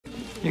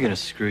You're gonna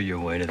screw your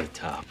way to the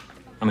top.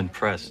 I'm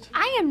impressed.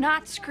 I am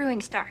not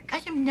screwing Stark.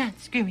 I am not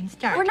screwing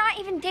Stark. We're not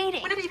even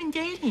dating. We're not even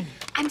dating.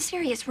 I'm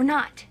serious, we're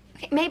not.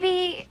 Okay,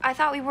 maybe I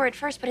thought we were at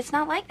first, but it's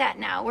not like that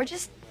now. We're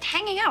just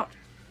hanging out.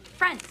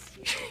 Friends.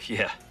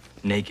 Yeah,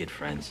 naked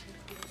friends.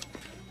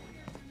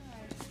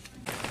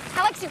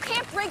 Alex, you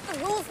can't break the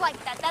rules like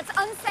that. That's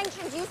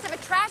unsanctioned use of a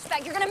trash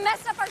bag. You're gonna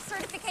mess up our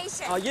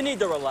certification. Oh, you need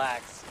to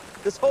relax.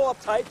 This whole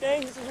uptight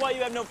thing, this is why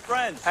you have no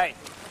friends. Hey,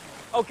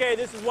 okay,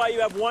 this is why you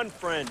have one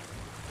friend.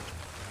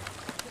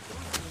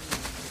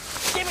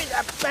 Give me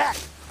that back.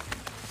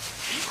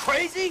 Are you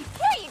crazy?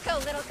 Here you go,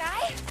 little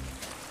guy.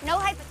 No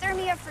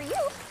hypothermia for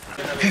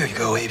you. Here you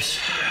go, Apes.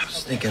 I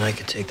was thinking I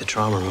could take the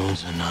trauma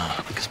rooms and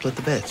we could split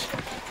the beds.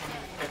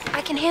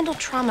 I can handle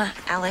trauma,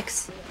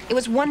 Alex. It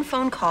was one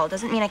phone call.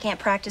 Doesn't mean I can't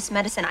practice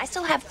medicine. I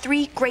still have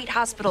 3 great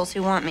hospitals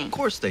who want me. Of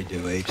course they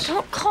do, Apes.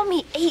 Don't call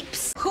me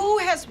Apes. Who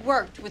has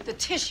worked with the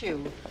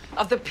tissue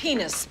of the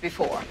penis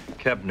before?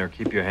 Kepner,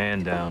 keep your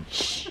hand down.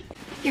 Shh.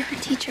 You're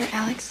her teacher,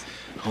 Alex.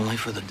 Only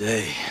for the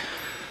day.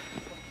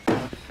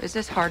 Is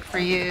this hard for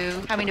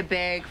you, having to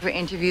beg for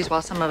interviews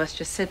while some of us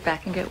just sit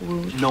back and get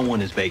wooed? No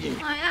one is begging.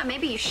 Oh, yeah,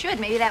 maybe you should.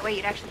 Maybe that way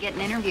you'd actually get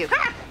an interview.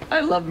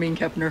 I love Mean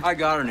Kepner. I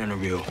got an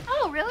interview.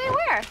 Oh, really?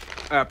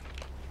 Where?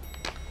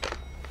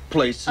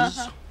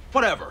 Places.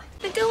 Whatever.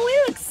 But don't we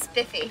look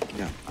spiffy?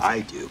 Yeah,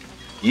 I do.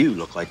 You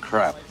look like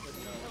crap.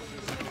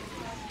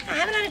 I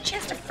haven't had a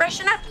chance to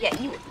freshen up yet,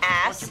 you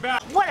ass.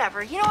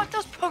 Whatever. You know what?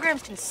 Those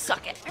programs can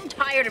suck it. I'm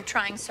tired of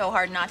trying so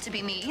hard not to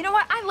be me. You know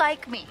what? I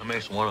like me. That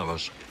makes one of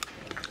us.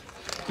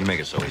 You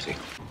make it so easy.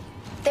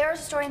 There was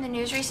a story in the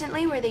news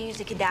recently where they used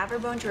a cadaver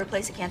bone to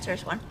replace a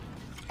cancerous one.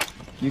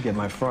 You get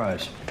my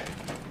fries.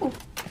 Ooh.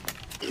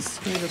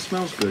 Hey, that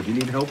smells good. You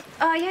need help?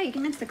 Yeah, you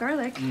can mince the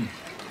garlic.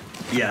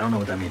 Yeah, I don't know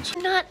what that means.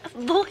 Not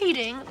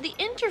avoiding the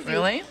interview.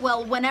 Really?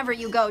 Well, whenever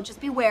you go,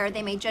 just beware.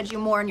 They may judge you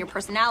more on your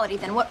personality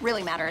than what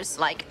really matters.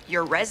 Like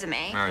your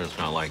resume. Meredith's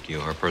not like you.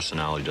 Her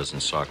personality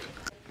doesn't suck.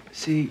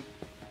 See,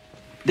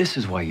 this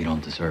is why you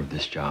don't deserve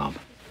this job.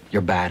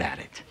 You're bad at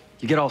it.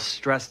 You get all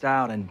stressed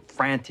out and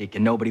frantic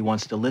and nobody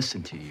wants to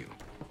listen to you.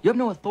 You have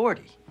no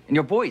authority. And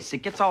your voice, it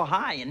gets all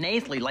high and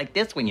nasally like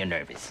this when you're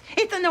nervous.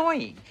 It's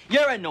annoying.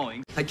 You're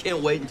annoying. I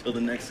can't wait until the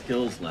next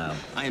skills lab.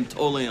 I am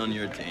totally on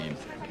your team.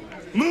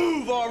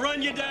 Move or I'll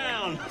run you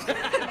down.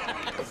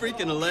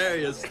 Freaking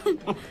hilarious.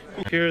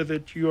 Here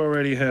that you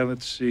already have,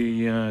 let's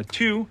see,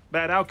 2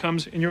 bad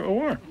outcomes in your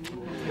OR.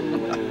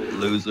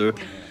 Loser.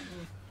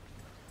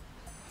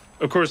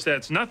 Of course,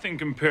 that's nothing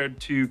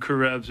compared to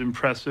Karev's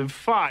impressive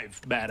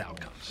 5 bad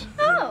outcomes.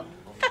 Oh.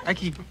 I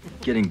keep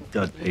getting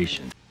dud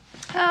patient.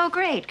 Oh,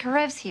 great.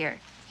 Karev's here.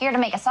 Here to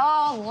make us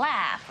all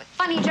laugh with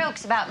funny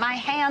jokes about my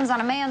hands on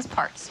a man's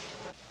parts.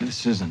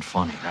 This isn't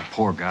funny. That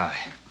poor guy.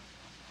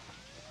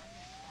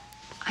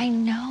 I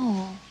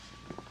know.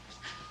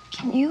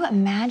 Can you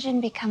imagine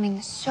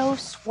becoming so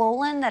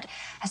swollen that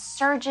a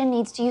surgeon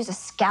needs to use a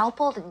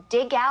scalpel to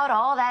dig out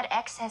all that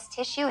excess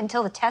tissue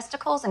until the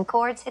testicles and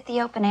cords hit the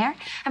open air?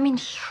 I mean,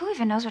 who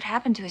even knows what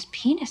happened to his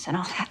penis and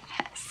all that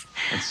mess?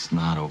 That's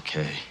not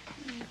okay.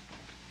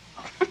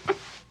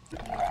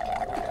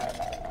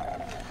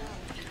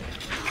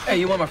 Hey,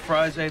 you want my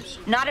fries, Apes?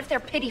 Not if they're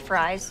pity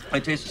fries. They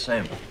taste the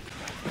same.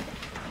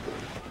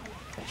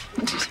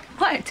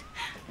 What?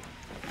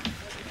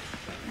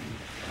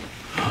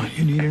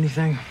 You need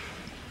anything?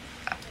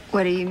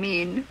 What do you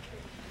mean?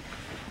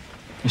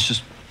 It's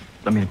just,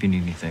 I mean, if you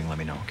need anything, let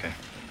me know, okay?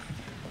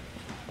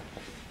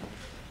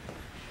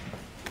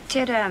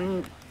 Did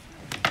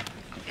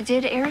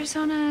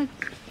Arizona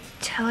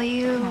tell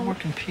you? I'm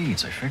working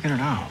peds. I figured it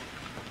out.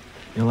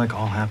 You're like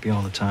all happy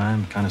all the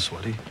time, kind of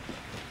sweaty.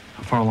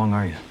 How far along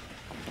are you?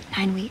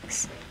 9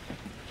 weeks.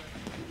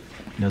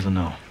 He doesn't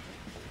know.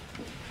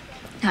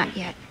 Not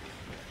yet.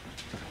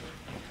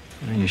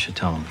 You should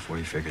tell him before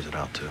he figures it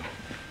out, too.